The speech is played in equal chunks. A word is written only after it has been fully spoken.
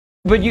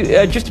But you,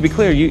 just to be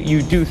clear,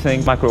 you do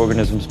think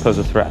microorganisms pose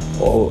a threat?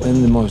 Oh,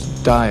 in the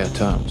most dire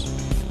terms.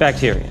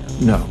 Bacteria?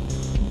 No.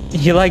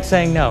 You like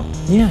saying no?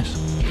 Yes.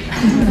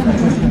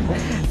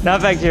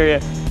 Not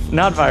bacteria,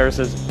 not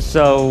viruses,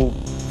 so...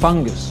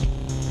 Fungus.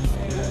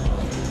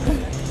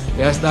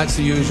 Yes, that's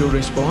the usual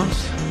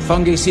response.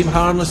 Fungi seem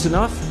harmless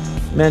enough.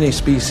 Many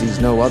species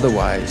know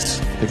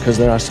otherwise, because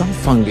there are some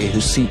fungi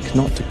who seek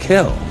not to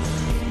kill,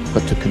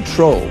 but to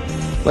control.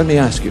 Let me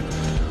ask you,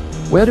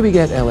 where do we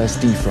get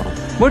LSD from?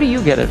 Where do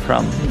you get it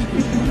from?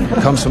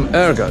 It comes from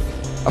ergot,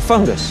 a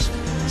fungus.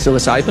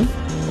 Psilocybin,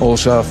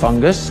 also a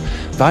fungus.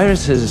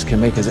 Viruses can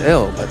make us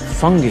ill, but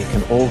fungi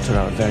can alter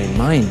our very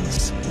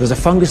minds. There's a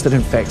fungus that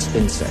infects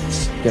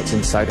insects, gets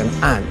inside an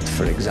ant,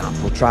 for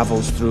example,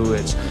 travels through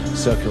its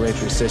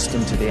circulatory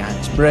system to the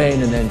ant's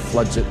brain and then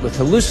floods it with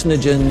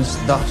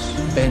hallucinogens, thus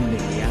bending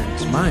the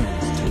ant's mind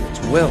to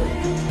its will.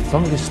 The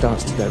fungus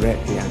starts to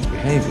direct the ant's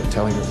behavior,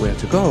 telling it where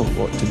to go,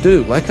 what to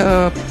do, like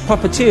a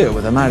puppeteer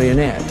with a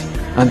marionette.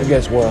 And it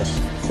gets worse.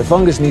 The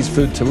fungus needs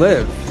food to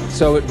live,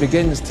 so it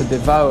begins to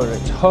devour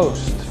its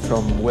host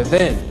from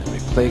within,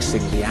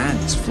 replacing the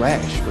ant's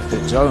flesh with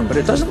its own. But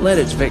it doesn't let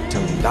its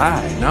victim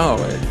die, no.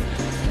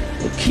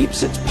 It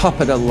keeps its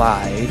puppet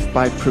alive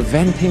by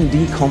preventing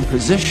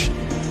decomposition.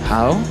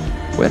 How?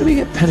 Where do we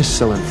get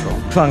penicillin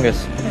from?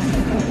 Fungus.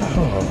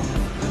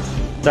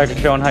 Oh. Dr.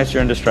 Schoenheiss,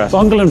 you're in distress.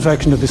 Fungal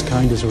infection of this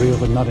kind is real,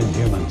 but not in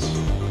humans.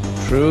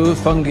 True,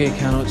 fungi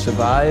cannot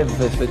survive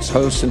if its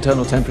host's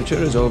internal temperature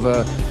is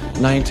over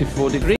 94 degrees.